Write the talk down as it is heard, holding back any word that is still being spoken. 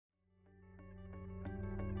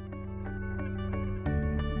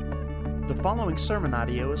The following sermon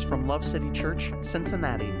audio is from Love City Church,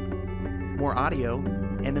 Cincinnati. More audio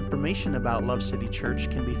and information about Love City Church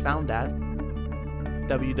can be found at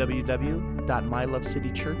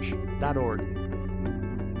www.mylovecitychurch.org.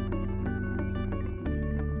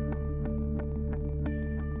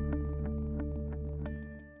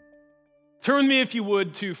 Turn with me, if you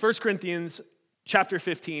would, to 1 Corinthians chapter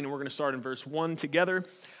 15, and we're going to start in verse 1 together.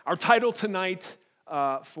 Our title tonight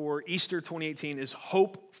for Easter 2018 is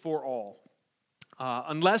Hope for All.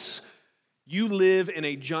 Unless you live in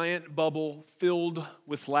a giant bubble filled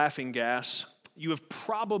with laughing gas, you have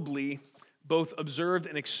probably both observed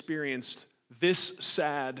and experienced this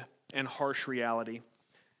sad and harsh reality.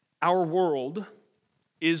 Our world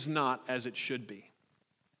is not as it should be.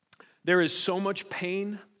 There is so much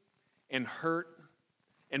pain and hurt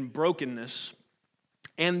and brokenness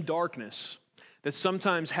and darkness that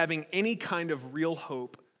sometimes having any kind of real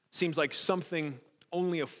hope seems like something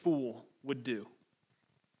only a fool would do.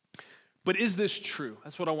 But is this true?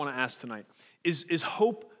 That's what I want to ask tonight. Is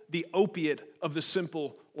hope the opiate of the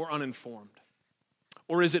simple or uninformed?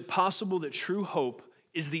 Or is it possible that true hope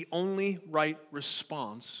is the only right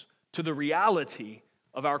response to the reality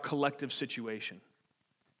of our collective situation?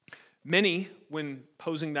 Many, when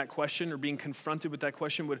posing that question or being confronted with that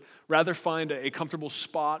question, would rather find a comfortable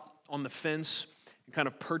spot on the fence and kind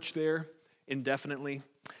of perch there indefinitely.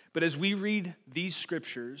 But as we read these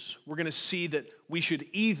scriptures, we're going to see that we should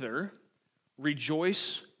either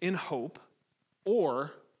rejoice in hope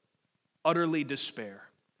or utterly despair,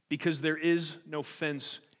 because there is no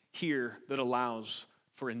fence here that allows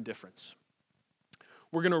for indifference.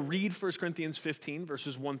 We're going to read 1 Corinthians 15,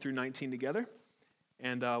 verses 1 through 19 together,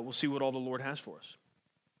 and we'll see what all the Lord has for us.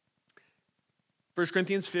 1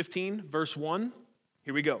 Corinthians 15, verse 1,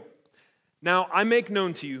 here we go. Now I make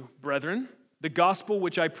known to you, brethren, the gospel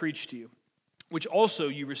which I preached to you, which also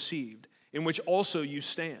you received, in which also you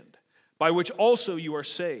stand, by which also you are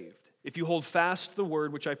saved, if you hold fast the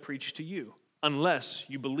word which I preached to you, unless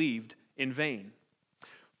you believed in vain.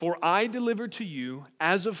 For I delivered to you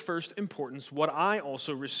as of first importance what I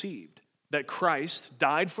also received, that Christ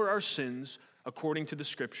died for our sins according to the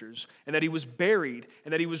Scriptures, and that he was buried,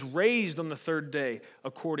 and that he was raised on the third day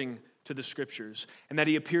according to the Scriptures, and that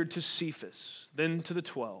he appeared to Cephas, then to the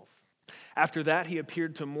 12. After that, he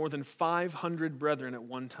appeared to more than 500 brethren at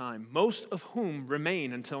one time, most of whom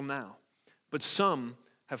remain until now, but some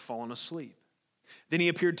have fallen asleep. Then he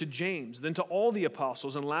appeared to James, then to all the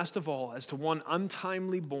apostles, and last of all, as to one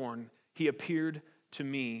untimely born, he appeared to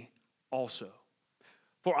me also.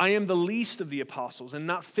 For I am the least of the apostles, and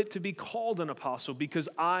not fit to be called an apostle, because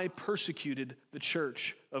I persecuted the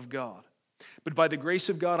church of God. But by the grace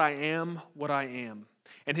of God I am what I am.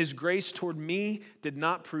 And his grace toward me did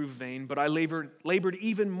not prove vain, but I labored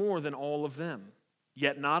even more than all of them.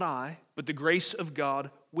 Yet not I, but the grace of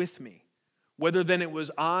God with me. Whether then it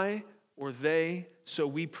was I or they, so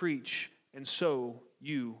we preach, and so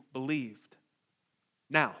you believed.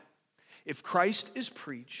 Now, if Christ is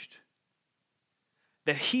preached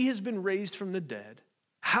that he has been raised from the dead,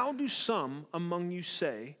 how do some among you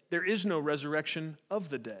say there is no resurrection of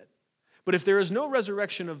the dead? But if there is no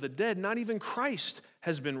resurrection of the dead, not even Christ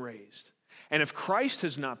has been raised. And if Christ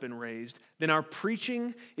has not been raised, then our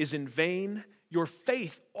preaching is in vain, your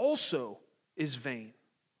faith also is vain.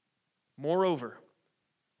 Moreover,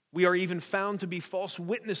 we are even found to be false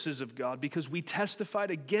witnesses of God, because we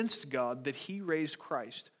testified against God that he raised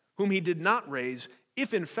Christ, whom he did not raise,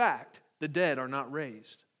 if in fact the dead are not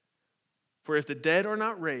raised. For if the dead are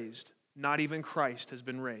not raised, not even Christ has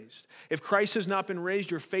been raised. If Christ has not been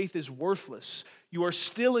raised, your faith is worthless. You are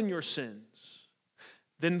still in your sins.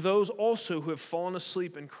 Then those also who have fallen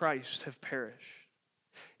asleep in Christ have perished.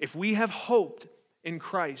 If we have hoped in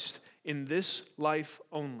Christ in this life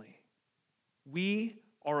only, we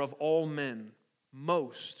are of all men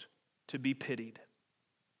most to be pitied.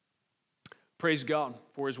 Praise God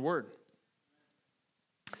for his word.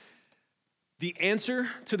 The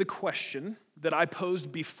answer to the question that I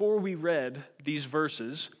posed before we read these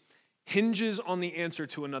verses hinges on the answer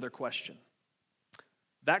to another question.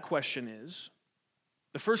 That question is,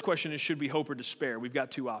 the first question is, should we hope or despair? We've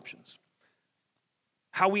got two options.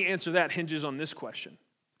 How we answer that hinges on this question.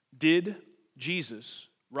 Did Jesus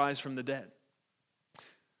rise from the dead?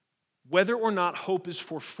 Whether or not hope is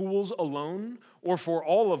for fools alone or for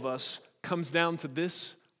all of us comes down to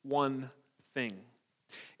this one thing.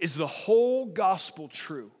 Is the whole gospel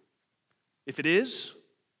true? If it is,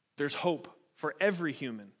 there's hope for every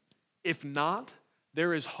human. If not,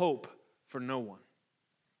 there is hope for no one.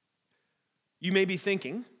 You may be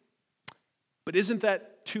thinking, but isn't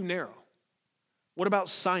that too narrow? What about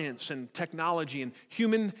science and technology and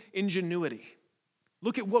human ingenuity?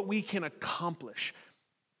 Look at what we can accomplish.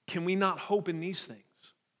 Can we not hope in these things?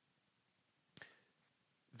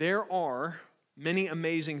 There are many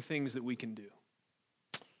amazing things that we can do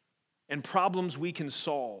and problems we can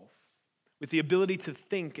solve with the ability to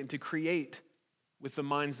think and to create with the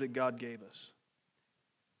minds that God gave us.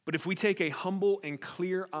 But if we take a humble and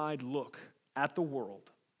clear-eyed look at the world,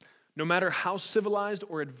 no matter how civilized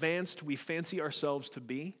or advanced we fancy ourselves to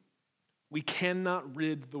be, we cannot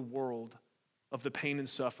rid the world of the pain and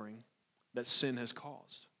suffering that sin has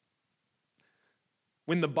caused.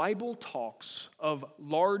 When the Bible talks of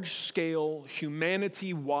large-scale,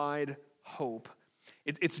 humanity-wide hope,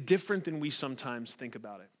 it's different than we sometimes think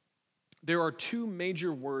about it. There are two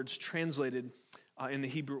major words translated in the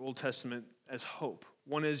Hebrew Old Testament as hope.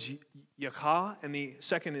 One is yakah, and the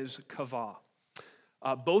second is kavah.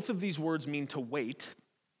 Both of these words mean to wait,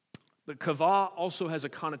 but kavah also has a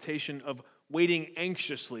connotation of waiting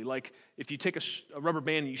anxiously. Like if you take a rubber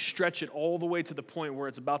band and you stretch it all the way to the point where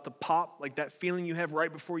it's about to pop, like that feeling you have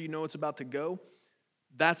right before you know it's about to go,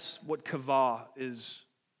 that's what kavah is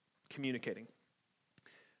communicating.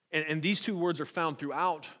 And these two words are found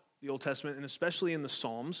throughout the Old Testament, and especially in the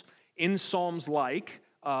Psalms. In Psalms like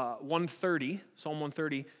 130, Psalm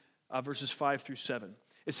 130, verses 5 through 7.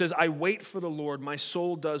 It says, I wait for the Lord, my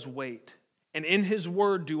soul does wait, and in his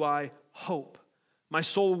word do I hope. My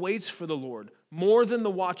soul waits for the Lord, more than the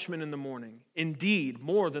watchman in the morning. Indeed,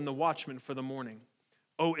 more than the watchman for the morning.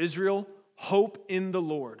 O Israel, hope in the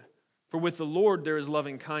Lord, for with the Lord there is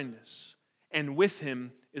loving kindness, and with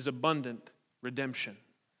him is abundant redemption.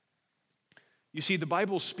 You see, the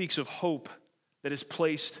Bible speaks of hope that is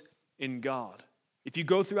placed in God. If you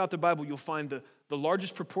go throughout the Bible, you'll find the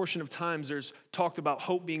largest proportion of times there's talked about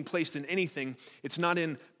hope being placed in anything. It's not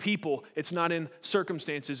in people. It's not in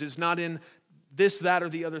circumstances. It's not in this, that, or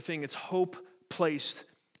the other thing. It's hope placed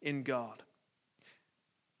in God.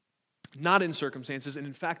 Not in circumstances. And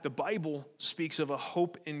in fact, the Bible speaks of a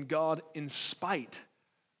hope in God in spite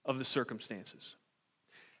of the circumstances.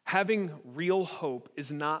 Having real hope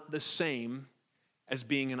is not the same as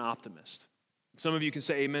being an optimist. Some of you can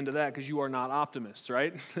say amen to that because you are not optimists,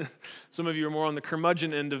 right? Some of you are more on the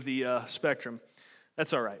curmudgeon end of the spectrum.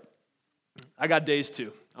 That's all right. I got days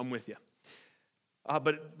too. I'm with you.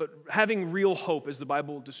 But having real hope, as the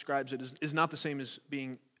Bible describes it, is not the same as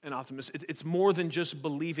being an optimist. It's more than just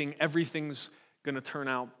believing everything's going to turn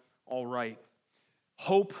out all right.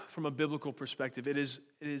 Hope, from a biblical perspective, it is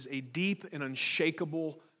a deep and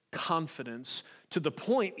unshakable confidence to the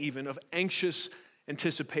point even of anxious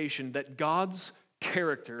anticipation that God's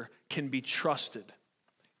character can be trusted,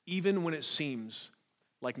 even when it seems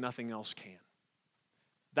like nothing else can.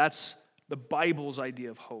 That's the Bible's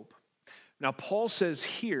idea of hope. Now, Paul says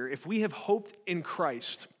here, if we have hoped in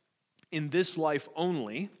Christ in this life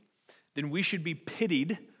only, then we should be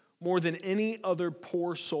pitied more than any other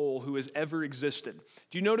poor soul who has ever existed.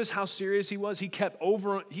 Do you notice how serious he was? He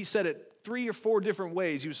said it 3 or 4 different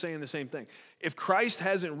ways. He was saying the same thing. If Christ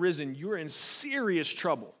hasn't risen, you're in serious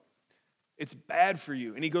trouble. It's bad for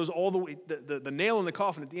you. And he goes all the way, the nail in the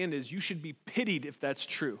coffin at the end is you should be pitied if that's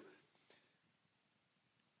true.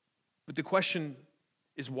 But the question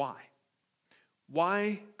is why?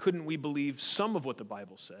 Why couldn't we believe some of what the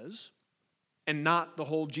Bible says and not the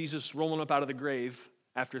whole Jesus rolling up out of the grave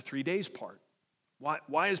after 3 days part?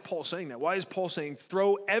 Why is Paul saying that? Why is Paul saying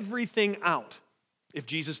throw everything out if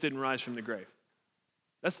Jesus didn't rise from the grave?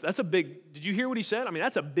 That's a big, did you hear what he said? I mean,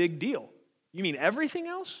 that's a big deal. You mean everything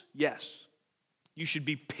else? Yes. You should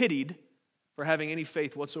be pitied for having any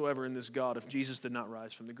faith whatsoever in this God if Jesus did not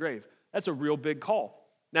rise from the grave. That's a real big call.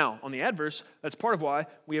 Now, on the adverse, that's part of why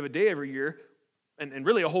we have a day every year and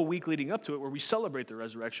really a whole week leading up to it where we celebrate the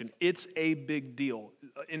resurrection. It's a big deal.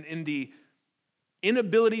 In the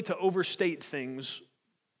inability to overstate things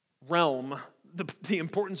realm, the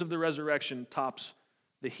importance of the resurrection tops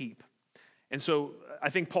the heap. And so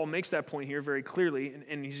I think Paul makes that point here very clearly,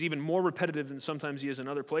 and he's even more repetitive than sometimes he is in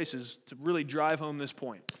other places to really drive home this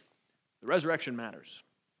point. The resurrection matters.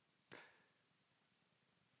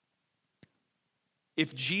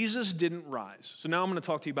 If Jesus didn't rise, so now I'm going to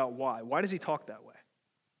talk to you about why. Why does he talk that way?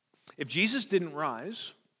 If Jesus didn't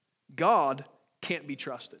rise, God can't be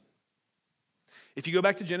trusted. If you go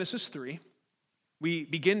back to Genesis 3, we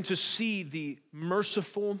begin to see the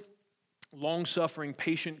merciful, long-suffering,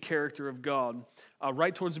 patient character of God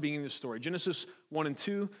right towards the beginning of the story. Genesis 1 and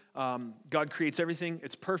 2, God creates everything.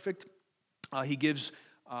 It's perfect. He gives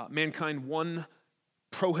mankind one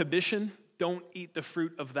prohibition. Don't eat the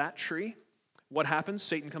fruit of that tree. What happens?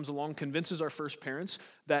 Satan comes along, convinces our first parents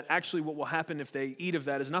that actually what will happen if they eat of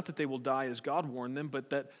that is not that they will die as God warned them, but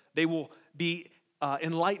that they will be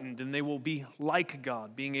enlightened and they will be like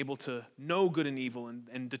God, being able to know good and evil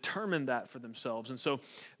and determine that for themselves. And so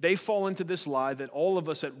they fall into this lie that all of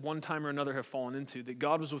us at one time or another have fallen into, that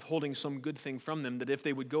God was withholding some good thing from them, that if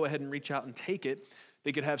they would go ahead and reach out and take it,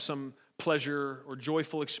 they could have some pleasure or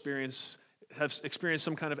joyful experience, have experienced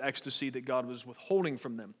some kind of ecstasy that God was withholding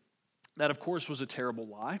from them. That, of course, was a terrible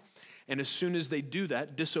lie. And as soon as they do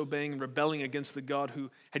that, disobeying and rebelling against the God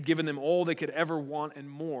who had given them all they could ever want and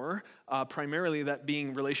more, primarily that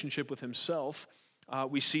being relationship with himself,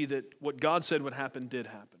 we see that what God said would happen did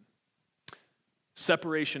happen.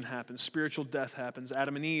 Separation happens. Spiritual death happens.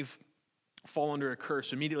 Adam and Eve fall under a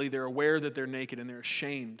curse. Immediately they're aware that they're naked and they're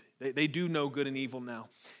ashamed. They do know good and evil now,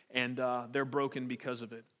 and they're broken because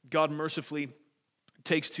of it. God mercifully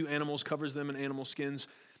takes two animals, covers them in animal skins,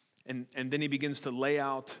 and then he begins to lay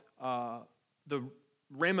out the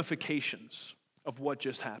ramifications of what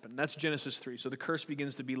just happened. That's Genesis 3. So the curse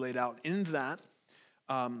begins to be laid out. In that,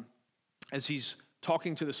 as he's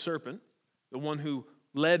talking to the serpent, the one who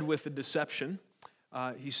led with the deception,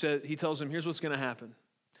 he tells him, here's what's going to happen.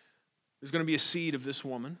 There's going to be a seed of this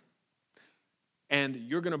woman, and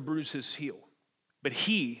you're going to bruise his heel, but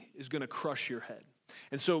he is going to crush your head.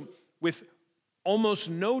 And so with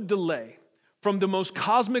almost no delay, from the most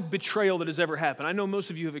cosmic betrayal that has ever happened. I know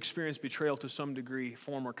most of you have experienced betrayal to some degree,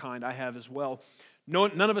 form or kind. I have as well.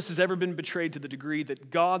 None of us has ever been betrayed to the degree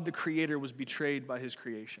that God, the Creator, was betrayed by his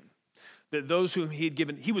creation. That those whom he had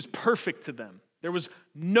given, he was perfect to them. There was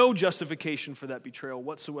no justification for that betrayal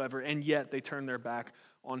whatsoever, and yet they turned their back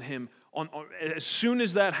on him. As soon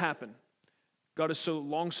as that happened, God is so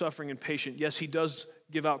long-suffering and patient. Yes, he does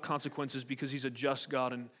give out consequences because he's a just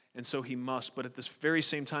God, and so he must. But at this very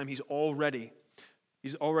same time, he's already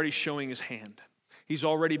showing his hand. He's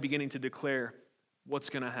already beginning to declare what's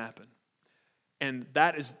going to happen. And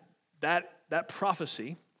that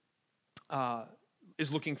prophecy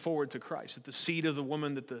is looking forward to Christ. That the seed of the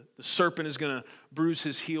woman, that the serpent is going to bruise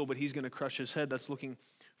his heel, but he's going to crush his head. That's looking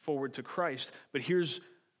forward to Christ. But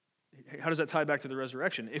how does that tie back to the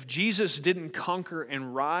resurrection? If Jesus didn't conquer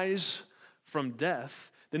and rise from death,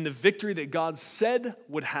 then the victory that God said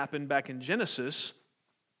would happen back in Genesis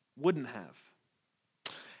wouldn't have.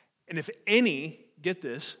 And if any, get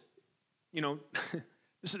this,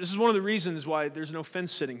 this is one of the reasons why there's no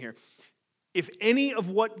fence sitting here. If any of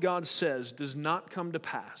what God says does not come to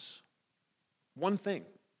pass, one thing,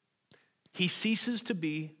 he ceases to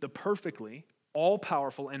be the perfectly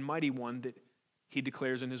all-powerful and mighty one that he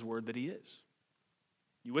declares in his word that he is.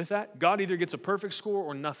 You with that? God either gets a perfect score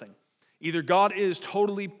or nothing. Either God is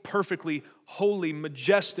totally, perfectly, holy,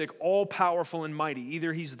 majestic, all-powerful, and mighty.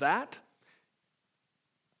 Either he's that,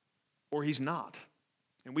 or he's not.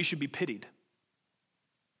 And we should be pitied.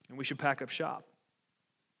 And we should pack up shop.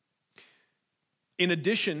 In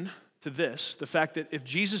addition to this, the fact that if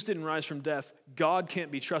Jesus didn't rise from death, God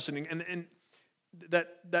can't be trusted. And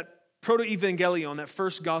that proto-evangelion, that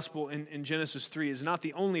first gospel in Genesis 3, is not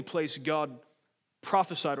the only place God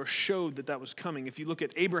prophesied or showed that was coming. If you look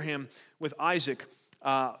at Abraham with Isaac,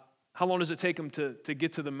 how long does it take him to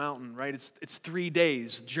get to the mountain, right? It's 3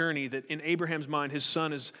 days journey that in Abraham's mind, his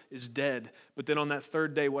son is dead. But then on that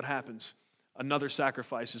third day, what happens? Another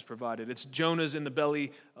sacrifice is provided. It's Jonah's in the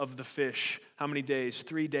belly of the fish. How many days?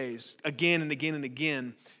 3 days. Again and again and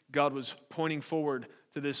again, God was pointing forward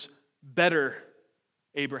to this better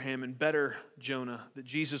Abraham and better Jonah, that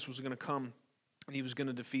Jesus was going to come and he was going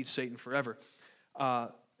to defeat Satan forever. And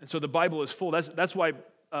so the Bible is full. That's why,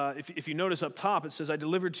 if you notice up top, it says, I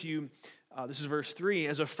delivered to you, this is verse 3,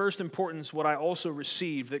 as of first importance what I also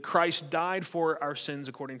received, that Christ died for our sins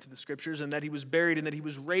according to the Scriptures, and that he was buried, and that he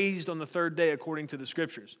was raised on the third day according to the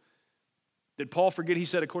Scriptures. Did Paul forget he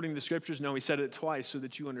said according to the Scriptures? No, he said it twice so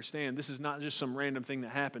that you understand. This is not just some random thing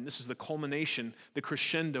that happened. This is the culmination, the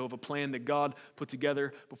crescendo of a plan that God put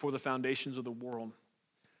together before the foundations of the world.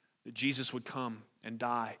 That Jesus would come and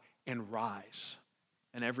die and rise.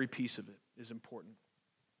 And every piece of it is important.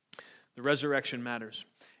 The resurrection matters.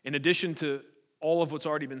 In addition to all of what's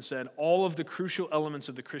already been said, all of the crucial elements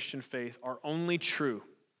of the Christian faith are only true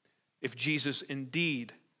if Jesus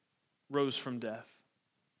indeed rose from death.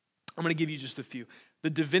 I'm going to give you just a few. The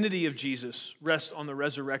divinity of Jesus rests on the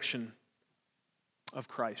resurrection of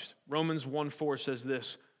Christ. Romans 1:4 says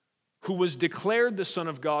this, who was declared the Son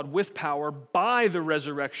of God with power by the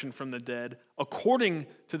resurrection from the dead, according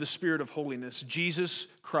to the Spirit of holiness, Jesus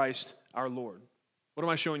Christ our Lord. What am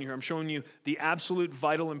I showing you here? I'm showing you the absolute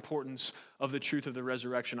vital importance of the truth of the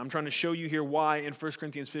resurrection. I'm trying to show you here why in 1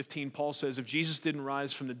 Corinthians 15, Paul says, if Jesus didn't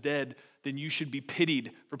rise from the dead, then you should be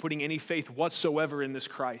pitied for putting any faith whatsoever in this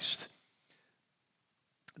Christ.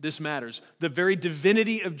 This matters. The very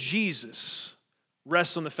divinity of Jesus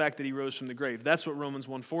rests on the fact that he rose from the grave. That's what Romans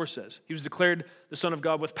 1:4 says. He was declared the Son of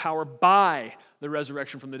God with power by the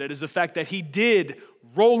resurrection from the dead. Is the fact that he did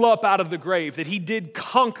roll up out of the grave, that he did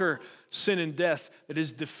conquer sin and death, that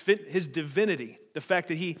his divinity, the fact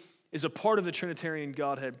that he is a part of the Trinitarian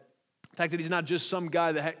Godhead, the fact that he's not just some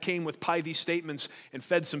guy that came with pithy statements and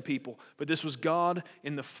fed some people, but this was God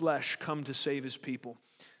in the flesh come to save his people.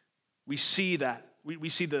 We see that. We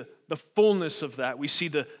see the fullness of that. We see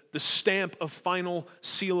the stamp of final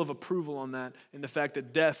seal of approval on that, and the fact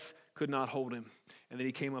that death could not hold him, and that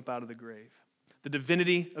he came up out of the grave. The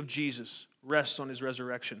divinity of Jesus rests on his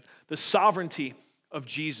resurrection. The sovereignty of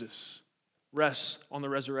Jesus rests on the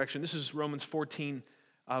resurrection. This is Romans 14,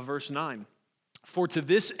 verse 9. For to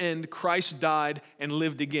this end Christ died and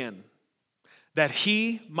lived again, that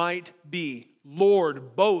he might be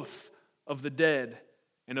Lord both of the dead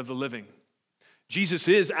and of the living. Jesus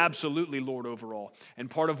is absolutely Lord over all. And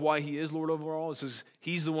part of why he is Lord over all is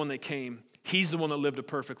he's the one that came. He's the one that lived a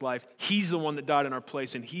perfect life. He's the one that died in our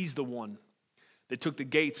place. And he's the one that took the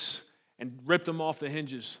gates and ripped them off the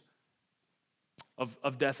hinges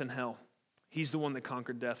of death and hell. He's the one that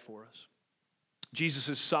conquered death for us. Jesus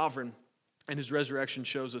is sovereign, and his resurrection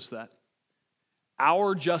shows us that.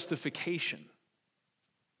 Our justification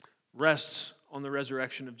rests on the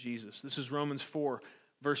resurrection of Jesus. This is Romans 4,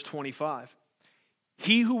 verse 25.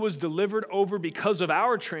 He who was delivered over because of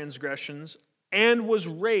our transgressions and was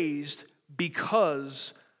raised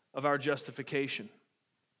because of our justification.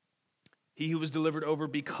 He who was delivered over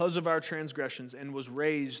because of our transgressions and was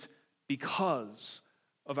raised because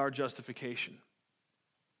of our justification.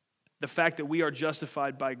 The fact that we are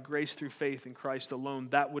justified by grace through faith in Christ alone,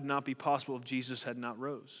 that would not be possible if Jesus had not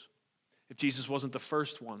rose. If Jesus wasn't the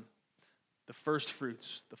first one, the first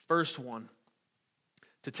fruits, the first one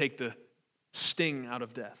to take the sting out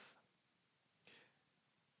of death.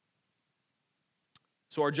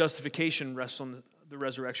 So our justification rests on the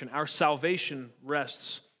resurrection. Our salvation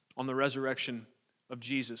rests on the resurrection of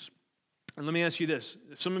Jesus. And let me ask you this.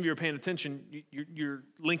 If some of you are paying attention, you're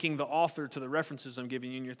linking the author to the references I'm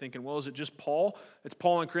giving you, and you're thinking, well, is it just Paul? It's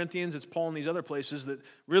Paul in Corinthians, it's Paul in these other places that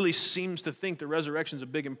really seems to think the resurrection is a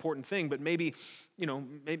big, important thing, but maybe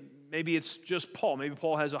it's just Paul. Maybe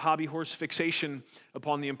Paul has a hobby horse fixation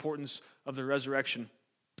upon the importance of the resurrection.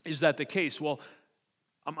 Is that the case? Well,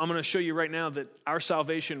 I'm going to show you right now that our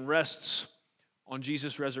salvation rests on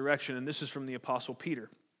Jesus' resurrection, and this is from the Apostle Peter.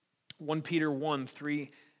 1 Peter 1, 3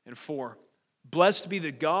 and 4. Blessed be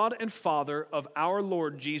the God and Father of our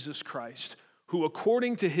Lord Jesus Christ, who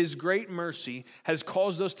according to his great mercy has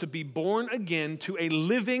caused us to be born again to a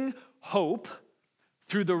living hope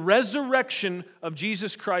through the resurrection of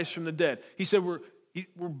Jesus Christ from the dead. He said we're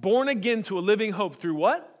born again to a living hope through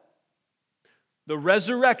what? The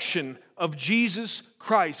resurrection of Jesus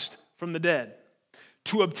Christ from the dead,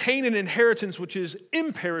 to obtain an inheritance which is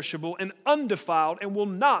imperishable and undefiled and will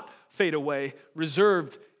not fade away,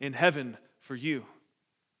 reserved in heaven for you.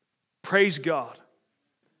 Praise God.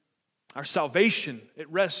 Our salvation, it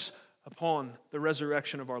rests upon the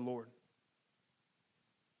resurrection of our Lord.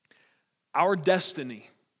 Our destiny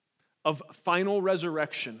of final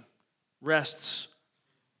resurrection rests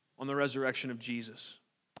on the resurrection of Jesus.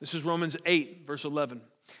 This is Romans 8, verse 11.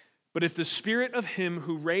 But if the spirit of him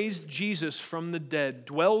who raised Jesus from the dead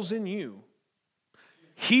dwells in you,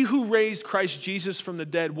 he who raised Christ Jesus from the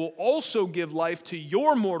dead will also give life to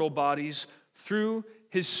your mortal bodies through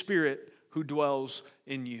his Spirit who dwells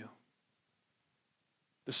in you.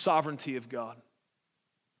 The sovereignty of God.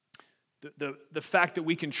 The fact that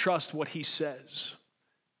we can trust what he says.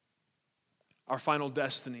 Our final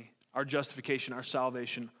destiny, our justification, our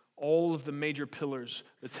salvation, all of the major pillars,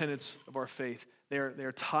 the tenets of our faith, they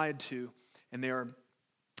are tied to, and they are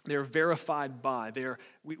verified by.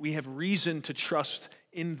 We have reason to trust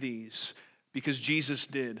in these because Jesus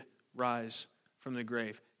did rise from the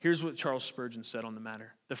grave. Here's what Charles Spurgeon said on the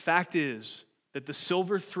matter. The fact is that the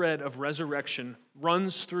silver thread of resurrection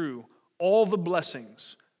runs through all the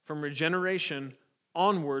blessings from regeneration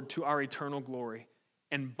onward to our eternal glory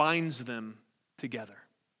and binds them together.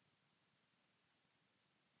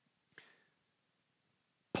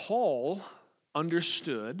 Paul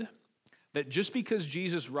understood that just because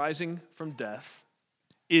Jesus rising from death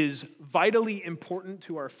is vitally important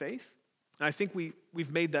to our faith, and I think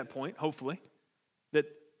we've made that point, hopefully, that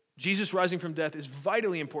Jesus rising from death is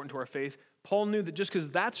vitally important to our faith. Paul knew that just because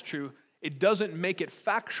that's true, it doesn't make it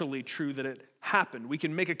factually true that it happened. We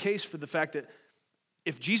can make a case for the fact that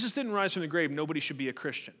if Jesus didn't rise from the grave, nobody should be a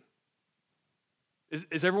Christian.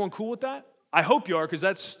 Is everyone cool with that? I hope you are, because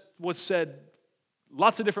that's what's said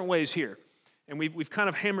lots of different ways here. And we've kind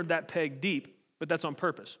of hammered that peg deep, but that's on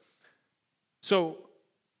purpose. So,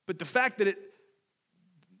 but the fact that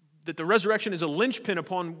the resurrection is a linchpin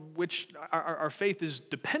upon which our faith is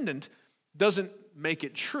dependent doesn't make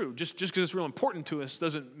it true. Just because it's real important to us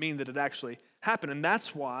doesn't mean that it actually happened. And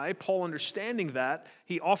that's why Paul, understanding that,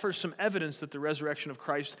 he offers some evidence that the resurrection of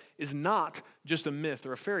Christ is not just a myth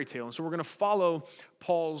or a fairy tale. And so we're going to follow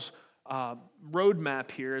Paul's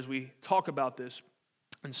roadmap here as we talk about this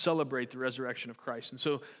and celebrate the resurrection of Christ. And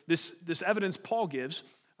so this evidence Paul gives,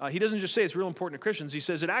 he doesn't just say it's real important to Christians. He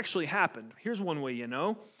says it actually happened. Here's one way you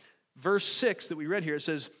know. Verse 6 that we read here, it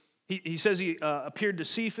says, he says he appeared to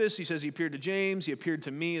Cephas, he says he appeared to James, he appeared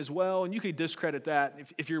to me as well. And you could discredit that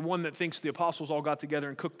if you're one that thinks the apostles all got together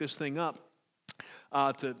and cooked this thing up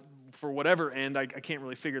for whatever end. I can't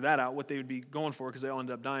really figure that out, what they would be going for, because they all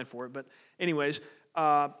ended up dying for it. But anyways,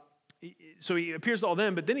 so he appears to all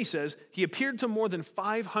them, but then he says, he appeared to more than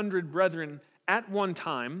 500 brethren at one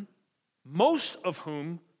time, most of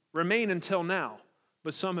whom remain until now,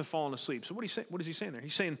 but some have fallen asleep. So what is he saying there?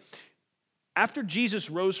 He's saying, after Jesus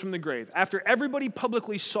rose from the grave, after everybody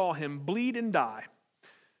publicly saw him bleed and die,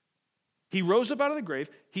 he rose up out of the grave,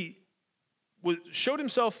 he showed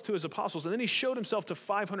himself to his apostles, and then he showed himself to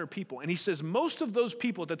 500 people. And he says, most of those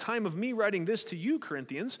people, at the time of me writing this to you,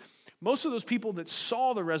 Corinthians, most of those people that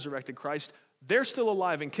saw the resurrected Christ, they're still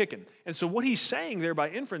alive and kicking. And so what he's saying there by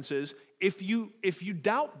inference is, if you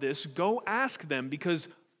doubt this, go ask them, because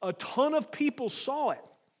a ton of people saw it.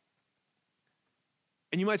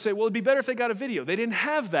 And you might say, well, it'd be better if they got a video. They didn't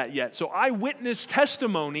have that yet. So eyewitness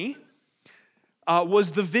testimony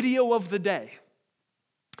was the video of the day.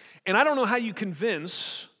 And I don't know how you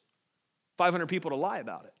convince 500 people to lie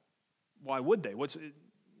about it. Why would they?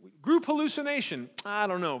 Group hallucination? I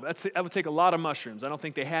don't know. That would take a lot of mushrooms. I don't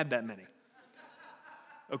think they had that many.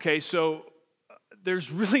 Okay, so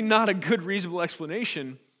there's really not a good reasonable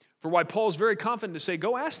explanation for why Paul's very confident to say,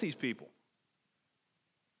 go ask these people.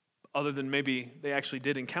 Other than maybe they actually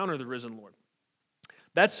did encounter the risen Lord.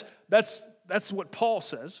 That's what Paul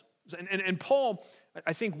says. And Paul,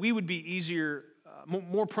 I think we would be easier,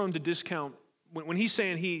 more prone to discount. When he's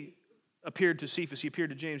saying he appeared to Cephas, he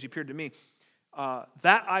appeared to James, he appeared to me,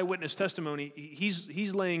 that eyewitness testimony,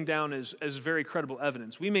 he's laying down as very credible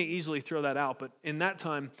evidence. We may easily throw that out, but in that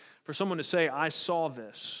time, for someone to say, I saw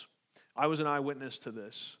this, I was an eyewitness to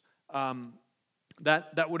this,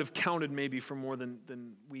 that would have counted maybe for more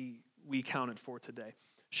than we counted for today.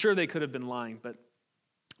 Sure, they could have been lying, but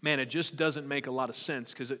man, it just doesn't make a lot of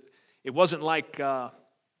sense, because it wasn't like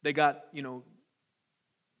they got,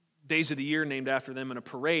 days of the year named after them in a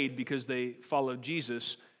parade because they followed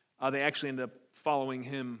Jesus. They actually ended up following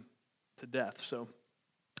him to death. So,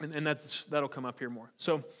 and that'll come up here more.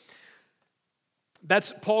 So,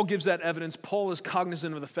 Paul gives that evidence. Paul is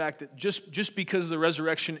cognizant of the fact that just because the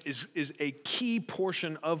resurrection is a key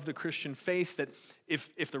portion of the Christian faith, that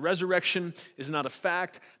if the resurrection is not a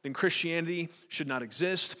fact, then Christianity should not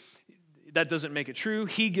exist. That doesn't make it true.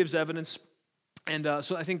 He gives evidence. And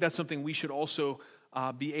so I think that's something we should also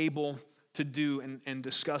be able to do and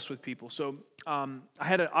discuss with people. So I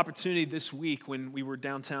had an opportunity this week when we were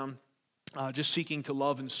downtown just seeking to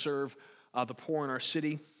love and serve the poor in our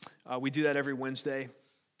city. We do that every Wednesday.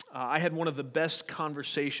 I had one of the best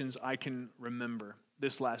conversations I can remember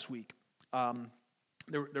this last week.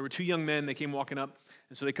 There were two young men. They came walking up,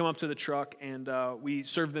 and so they come up to the truck, and we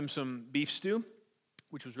served them some beef stew,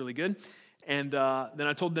 which was really good. And then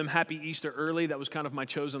I told them Happy Easter early. That was kind of my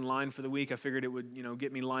chosen line for the week. I figured it would,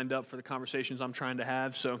 get me lined up for the conversations I'm trying to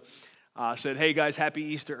have. So I said, hey guys, Happy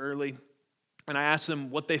Easter early. And I asked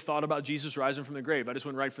them what they thought about Jesus rising from the grave. I just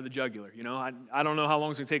went right for the jugular. I don't know how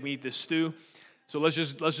long it's going to take me to eat this stew. So let's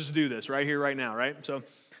just do this right here, right now, right? So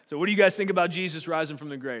what do you guys think about Jesus rising from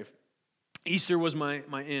the grave? Easter was my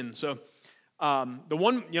in. So the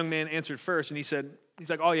one young man answered first, and he's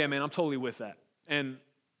like, oh yeah, man, I'm totally with that. And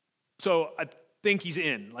so I think he's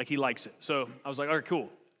in, like he likes it. So I was like, all right, cool.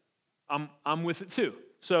 I'm with it too.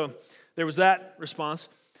 So there was that response.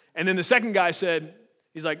 And then the second guy said,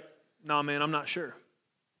 he's like, nah, man, I'm not sure.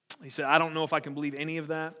 He said, I don't know if I can believe any of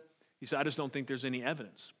that. He said, I just don't think there's any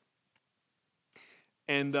evidence.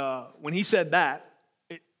 And when he said that,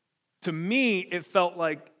 to me, it felt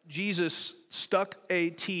like Jesus stuck a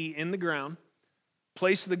tee in the ground,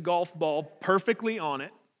 placed the golf ball perfectly on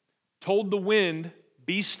it, told the wind,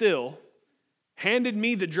 be still, handed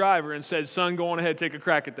me the driver and said, son, go on ahead, take a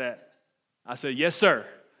crack at that. I said, yes, sir.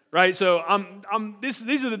 Right? So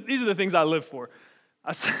these are the things I live for.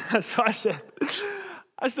 I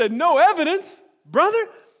said, no evidence, brother.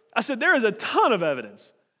 I said, there is a ton of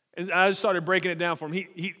evidence. And I just started breaking it down for him.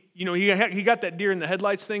 He got that deer in the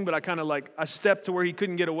headlights thing, but I stepped to where he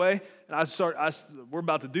couldn't get away, and we're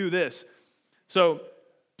about to do this. So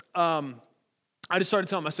I just started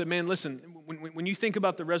telling him, I said, man, listen, when you think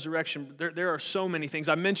about the resurrection, there are so many things.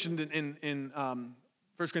 I mentioned in 1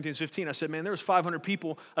 Corinthians 15, I said, man, there was 500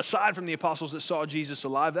 people aside from the apostles that saw Jesus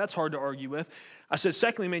alive. That's hard to argue with. I said,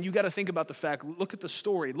 secondly, man, you got to think about the fact, look at the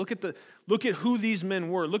story. Look at who these men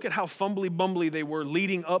were. Look at how fumbly-bumbly they were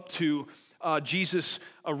leading up to Jesus'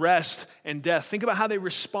 arrest and death. Think about how they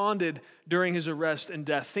responded during his arrest and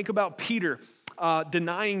death. Think about Peter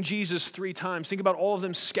denying Jesus 3 times. Think about all of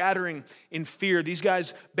them scattering in fear. These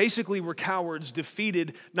guys basically were cowards,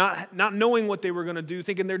 defeated, not knowing what they were going to do,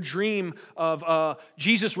 thinking their dream of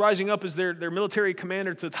Jesus rising up as their military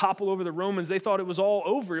commander to topple over the Romans. They thought it was all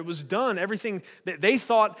over. It was done. Everything that they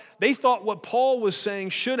thought what Paul was saying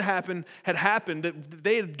should happen had happened, that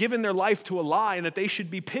they had given their life to a lie and that they should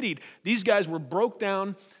be pitied. These guys were broke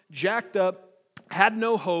down, jacked up, had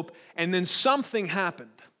no hope, and then something happened.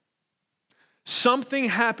 Something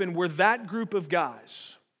happened where that group of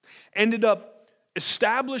guys ended up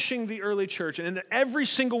establishing the early church, and every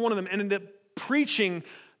single one of them ended up preaching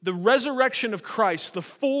the resurrection of Christ, the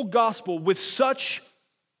full gospel, with such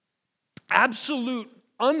absolute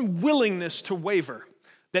unwillingness to waver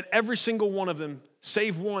that every single one of them,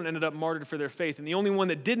 save one, ended up martyred for their faith. And the only one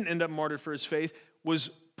that didn't end up martyred for his faith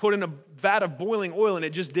was put in a vat of boiling oil, and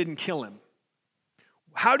it just didn't kill him.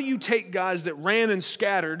 How do you take guys that ran and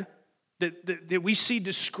scattered, that we see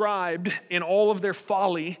described in all of their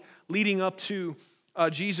folly leading up to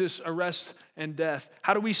Jesus' arrest and death?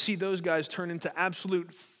 How do we see those guys turn into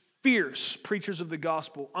absolute fierce preachers of the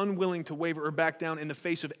gospel, unwilling to waver or back down in the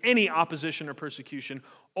face of any opposition or persecution,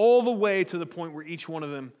 all the way to the point where each one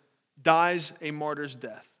of them dies a martyr's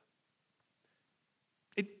death?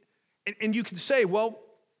 And you can say, well,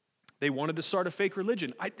 they wanted to start a fake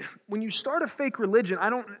religion. When you start a fake religion,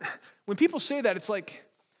 when people say that, it's like,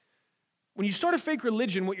 when you start a fake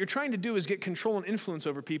religion, what you're trying to do is get control and influence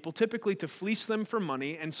over people, typically to fleece them for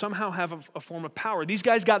money and somehow have a form of power. These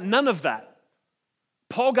guys got none of that.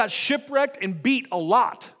 Paul got shipwrecked and beat a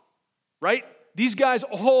lot, right? These guys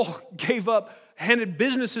all gave up, handed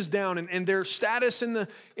businesses down, and their status in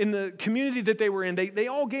the community that they were in. They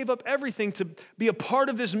all gave up everything to be a part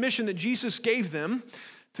of this mission that Jesus gave them,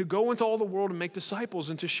 to go into all the world and make disciples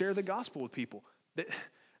and to share the gospel with people.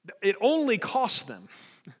 It only cost them.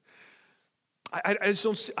 I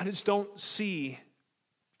just don't see,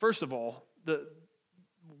 first of all,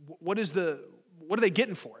 what are they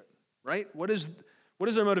getting for it, right? What is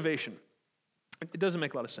their motivation? It doesn't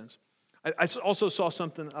make a lot of sense. I also saw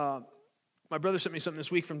something, my brother sent me something this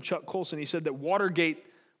week from Chuck Colson. He said that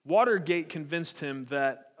Watergate convinced him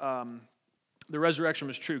that the resurrection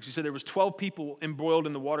was true. Because he said there was 12 people embroiled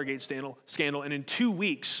in the Watergate scandal, and in 2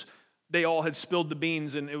 weeks, they all had spilled the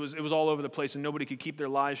beans, and it was all over the place, and nobody could keep their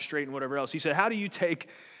lies straight and whatever else. He said, how do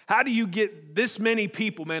you get this many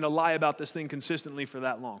people, man, to lie about this thing consistently for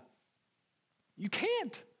that long? You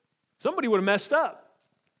can't. Somebody would have messed up.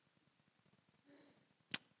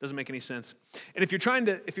 Doesn't make any sense. And if you're trying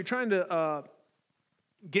to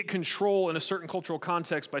get control in a certain cultural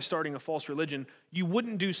context by starting a false religion, you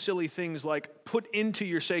wouldn't do silly things like put into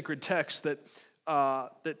your sacred text that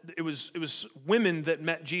it was women that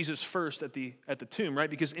met Jesus first at the tomb, right?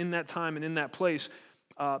 Because in that time and in that place,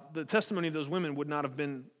 the testimony of those women would not have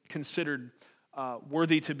been considered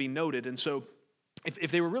worthy to be noted. And so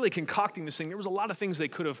if they were really concocting this thing, there was a lot of things they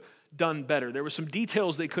could have done better. There were some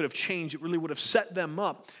details they could have changed. It really would have set them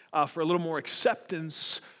up for a little more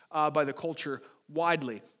acceptance by the culture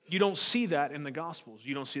widely. You don't see that in the Gospels.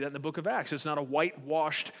 You don't see that in the book of Acts. It's not a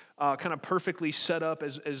whitewashed, kind of perfectly set up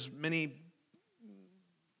as many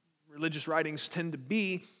religious writings tend to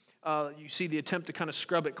be. You see the attempt to kind of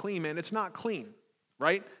scrub it clean, man. It's not clean,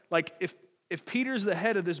 right? Like if Peter's the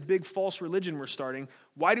head of this big false religion we're starting,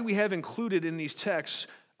 why do we have included in these texts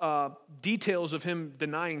details of him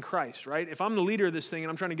denying Christ, right? If I'm the leader of this thing and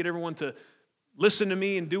I'm trying to get everyone to listen to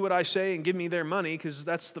me and do what I say and give me their money, because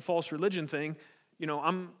that's the false religion thing,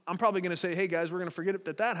 I'm probably going to say, hey guys, we're going to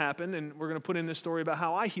forget that happened, and we're going to put in this story about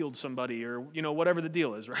how I healed somebody, or whatever the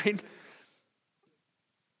deal is, right?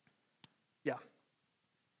 Yeah.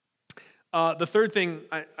 The third thing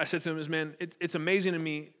I said to him is, man, it's amazing to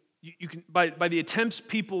me. You can by the attempts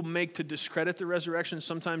people make to discredit the resurrection.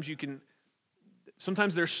 Sometimes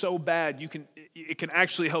they're so bad it can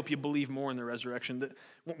actually help you believe more in the resurrection.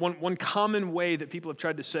 One common way that people have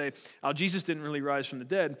tried to say, Jesus didn't really rise from the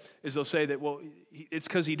dead, is they'll say that, well, it's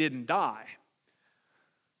because he didn't die.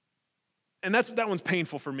 And that one's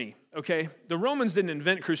painful for me, okay? The Romans didn't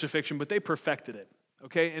invent crucifixion, but they perfected it,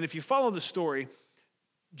 okay? And if you follow the story,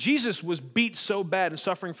 Jesus was beat so bad and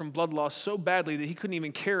suffering from blood loss so badly that he couldn't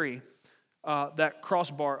even carry that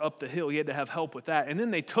crossbar up the hill. He had to have help with that. And then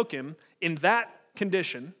they took him in that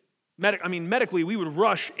condition. Medically, we would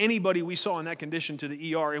rush anybody we saw in that condition to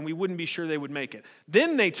the ER, and we wouldn't be sure they would make it.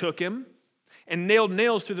 Then they took him and nailed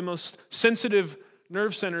nails through the most sensitive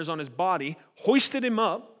nerve centers on his body, hoisted him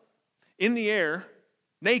up in the air,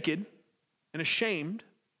 naked and ashamed,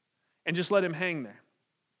 and just let him hang there.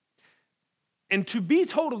 And to be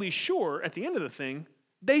totally sure, at the end of the thing,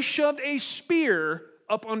 they shoved a spear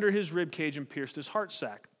up under his rib cage and pierced his heart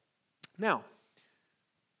sac. Now,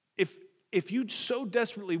 if you so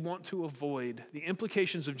desperately want to avoid the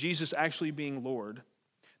implications of Jesus actually being Lord,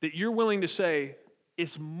 that you're willing to say,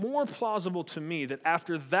 it's more plausible to me that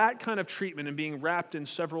after that kind of treatment and being wrapped in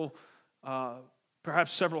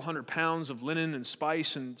perhaps several hundred pounds of linen and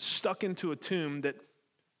spice and stuck into a tomb, that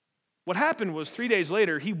what happened was 3 days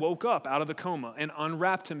later, he woke up out of the coma and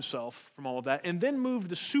unwrapped himself from all of that and then moved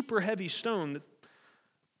the super heavy stone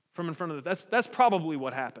from in front of it. That's probably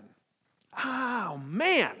what happened. Oh,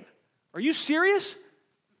 man. Are you serious?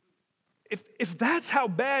 If that's how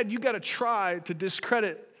bad you got to try to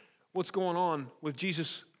discredit what's going on with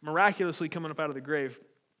Jesus miraculously coming up out of the grave,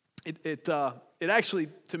 it actually,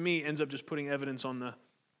 to me, ends up just putting evidence on the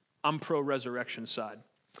I'm pro-resurrection side.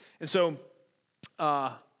 And so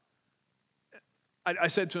I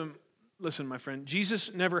said to him, listen, my friend,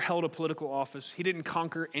 Jesus never held a political office. He didn't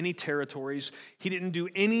conquer any territories. He didn't do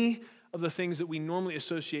any of the things that we normally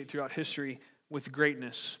associate throughout history with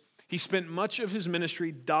greatness. He spent much of his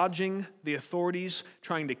ministry dodging the authorities,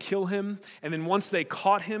 trying to kill him. And then once they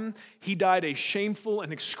caught him, he died a shameful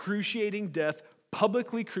and excruciating death,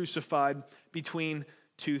 publicly crucified between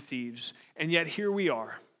two thieves. And yet here we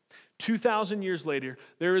are, 2,000 years later.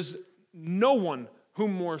 There is no one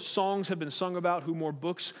whom more songs have been sung about, who more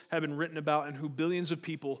books have been written about, and who billions of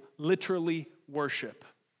people literally worship.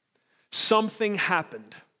 Something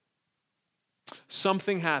happened.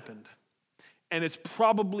 Something happened. And it's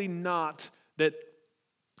probably not that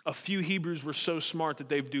a few Hebrews were so smart that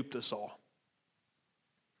they've duped us all.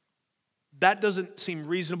 That doesn't seem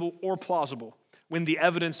reasonable or plausible when the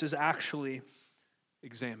evidence is actually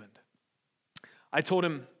examined. I told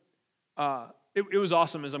him, it was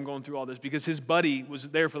awesome as I'm going through all this because his buddy was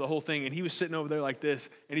there for the whole thing and he was sitting over there like this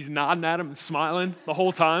and he's nodding at him and smiling the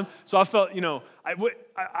whole time. So I felt,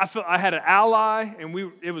 I felt I had an ally and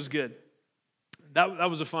it was good. That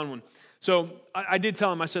was a fun one. So I did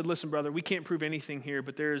tell him, I said, listen, brother, we can't prove anything here,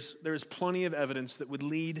 but there's plenty of evidence that would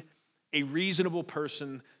lead a reasonable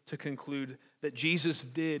person to conclude that Jesus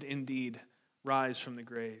did indeed rise from the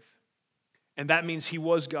grave. And that means he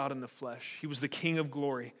was God in the flesh. He was the King of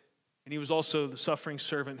glory. And he was also the suffering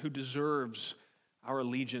servant who deserves our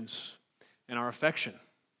allegiance and our affection.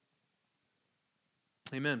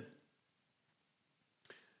 Amen.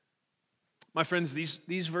 My friends,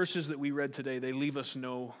 these verses that we read today, they leave us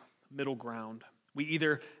no middle ground. We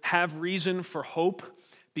either have reason for hope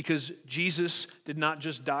because Jesus did not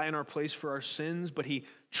just die in our place for our sins, but he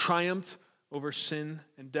triumphed over sin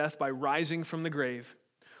and death by rising from the grave,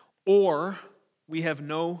 or we have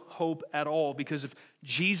no hope at all because if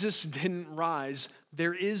Jesus didn't rise,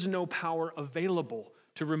 there is no power available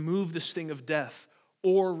to remove the sting of death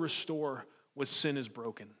or restore what sin is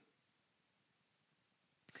broken.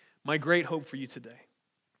 My great hope for you today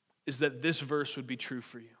is that this verse would be true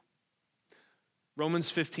for you.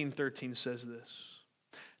 Romans 15:13 says this,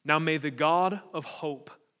 "Now may the God of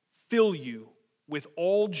hope fill you with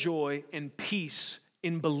all joy and peace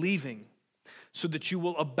in believing, so that you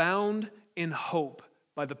will abound in hope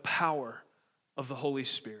by the power of the Holy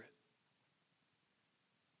Spirit."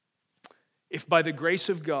 If by the grace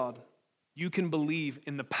of God you can believe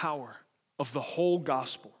in the power of the whole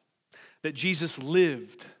gospel, that Jesus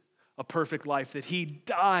lived a perfect life, that he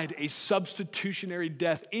died a substitutionary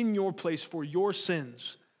death in your place for your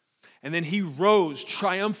sins, and then he rose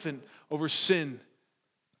triumphant over sin,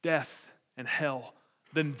 death, and hell,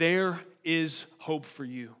 then there is hope for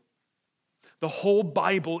you. The whole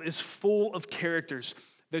Bible is full of characters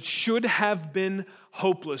that should have been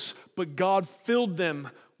hopeless, but God filled them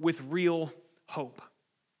with real hope.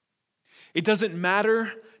 It doesn't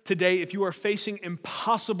matter today if you are facing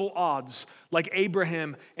impossible odds like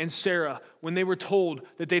Abraham and Sarah when they were told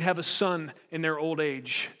that they'd have a son in their old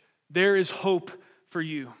age. There is hope for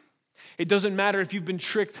you. It doesn't matter if you've been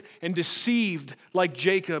tricked and deceived like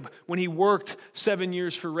Jacob when he worked 7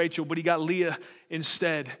 years for Rachel, but he got Leah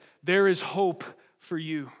instead. There is hope for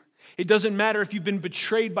you. It doesn't matter if you've been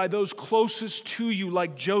betrayed by those closest to you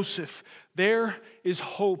like Joseph. There is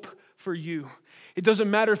hope for you. It doesn't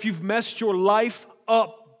matter if you've messed your life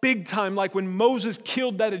up big time, like when Moses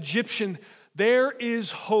killed that Egyptian. There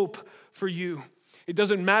is hope for you. It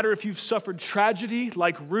doesn't matter if you've suffered tragedy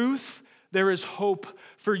like Ruth. There is hope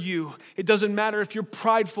for you. It doesn't matter if you're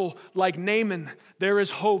prideful like Naaman. There is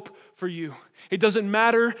hope for you. It doesn't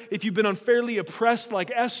matter if you've been unfairly oppressed like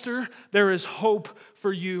Esther. There is hope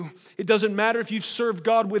for you. It doesn't matter if you've served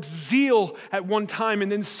God with zeal at one time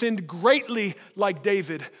and then sinned greatly like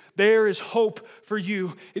David. There is hope for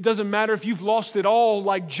you. It doesn't matter if you've lost it all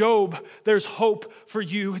like Job. There's hope for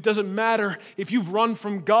you. It doesn't matter if you've run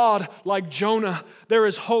from God like Jonah. There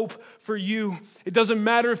is hope for you. It doesn't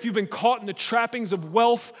matter if you've been caught in the trappings of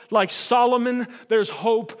wealth like Solomon. There's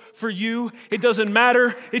hope for you. It doesn't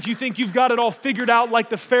matter if you think you've got it all figured out like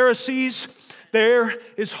the Pharisees. There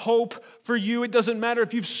is hope for you. It doesn't matter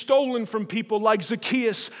if you've stolen from people like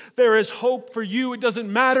Zacchaeus. There is hope for you. It doesn't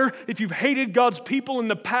matter if you've hated God's people in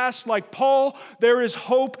the past like Paul. There is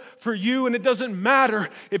hope for you. And it doesn't matter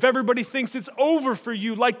if everybody thinks it's over for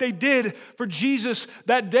you like they did for Jesus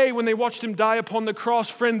that day when they watched him die upon the cross.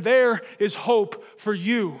 Friend, there is hope for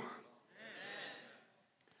you.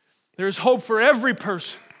 There is hope for every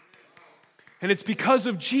person. And it's because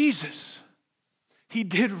of Jesus. He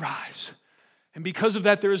did rise. And because of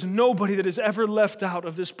that, there is nobody that is ever left out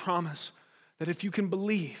of this promise that if you can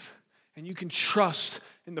believe and you can trust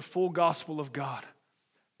in the full gospel of God,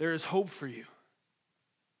 there is hope for you.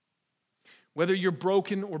 Whether you're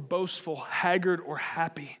broken or boastful, haggard or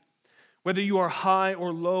happy, whether you are high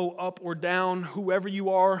or low, up or down, whoever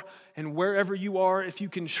you are and wherever you are, if you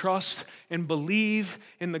can trust and believe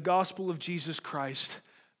in the gospel of Jesus Christ,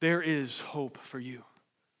 there is hope for you.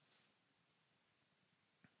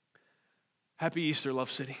 Happy Easter,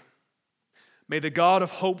 Love City. May the God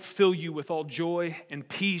of hope fill you with all joy and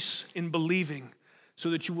peace in believing,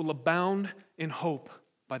 so that you will abound in hope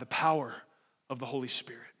by the power of the Holy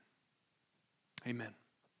Spirit. Amen.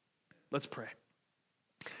 Let's pray.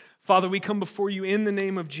 Father, we come before you in the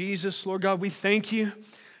name of Jesus. Lord God, we thank you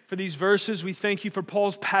for these verses. We thank you for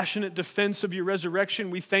Paul's passionate defense of your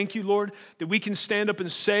resurrection. We thank you, Lord, that we can stand up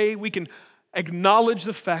and say, we can acknowledge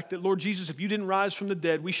the fact that, Lord Jesus, if you didn't rise from the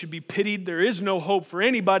dead, we should be pitied. There is no hope for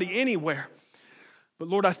anybody anywhere. But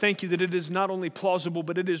Lord, I thank you that it is not only plausible,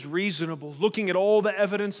 but it is reasonable. Looking at all the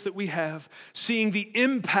evidence that we have, seeing the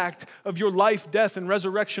impact of your life, death, and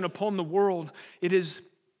resurrection upon the world, it is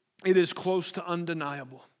close to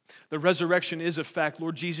undeniable. The resurrection is a fact.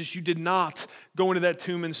 Lord Jesus, you did not go into that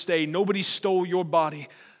tomb and stay. Nobody stole your body.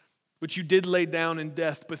 But you did lay down in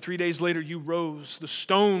death, but 3 days later you rose. The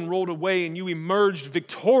stone rolled away and you emerged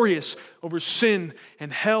victorious over sin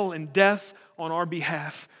and hell and death on our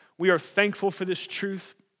behalf. We are thankful for this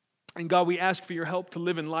truth. And God, we ask for your help to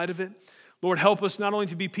live in light of it. Lord, help us not only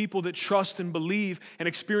to be people that trust and believe and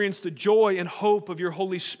experience the joy and hope of your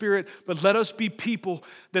Holy Spirit, but let us be people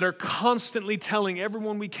that are constantly telling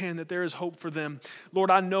everyone we can that there is hope for them. Lord,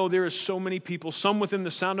 I know there is so many people, some within the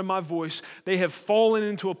sound of my voice, they have fallen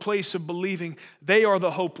into a place of believing they are the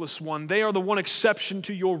hopeless one. They are the one exception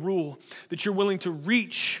to your rule, that you're willing to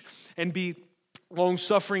reach and be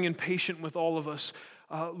long-suffering and patient with all of us.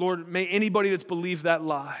 Lord, may anybody that's believed that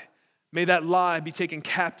lie, may that lie be taken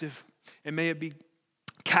captive. And may it be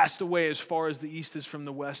cast away as far as the east is from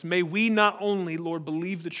the west. May we not only, Lord,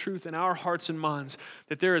 believe the truth in our hearts and minds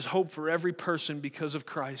that there is hope for every person because of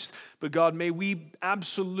Christ, but God, may we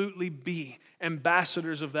absolutely be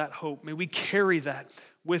ambassadors of that hope. May we carry that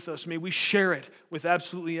with us. May we share it with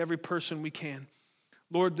absolutely every person we can.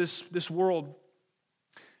 Lord, this world,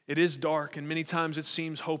 it is dark and many times it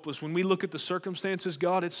seems hopeless. When we look at the circumstances,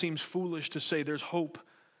 God, it seems foolish to say there's hope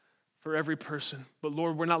for every person. But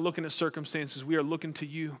Lord, we're not looking at circumstances. We are looking to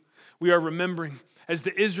you. We are remembering, as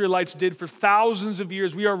the Israelites did for thousands of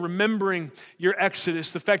years, we are remembering your exodus,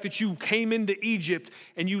 the fact that you came into Egypt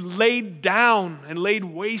and you laid down and laid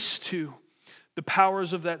waste to the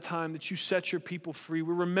powers of that time, that you set your people free.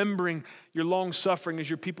 We're remembering your long suffering as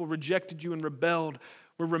your people rejected you and rebelled.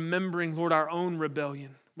 We're remembering, Lord, our own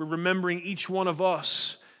rebellion. We're remembering each one of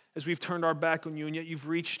us as we've turned our back on you, and yet you've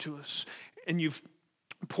reached to us and you've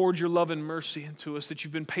poured your love and mercy into us, that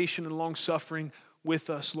you've been patient and long-suffering with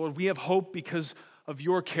us. Lord, we have hope because of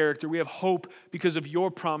your character. We have hope because of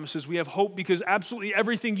your promises. We have hope because absolutely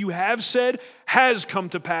everything you have said has come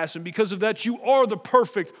to pass. And because of that, you are the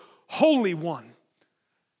perfect, holy one.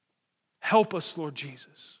 Help us, Lord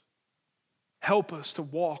Jesus. Help us to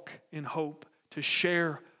walk in hope, to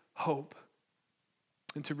share hope,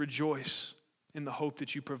 and to rejoice in the hope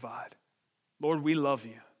that you provide. Lord, we love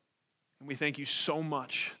you. And we thank you so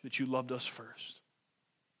much that you loved us first.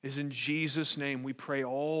 It is in Jesus' name we pray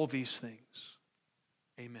all these things.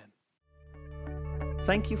 Amen.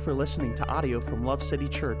 Thank you for listening to audio from Love City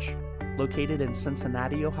Church, located in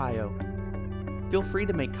Cincinnati, Ohio. Feel free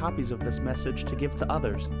to make copies of this message to give to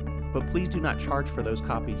others, but please do not charge for those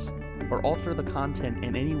copies or alter the content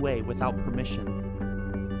in any way without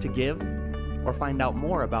permission. To give or find out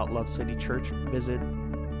more about Love City Church, visit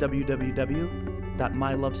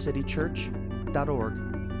www.mylovecitychurch.org.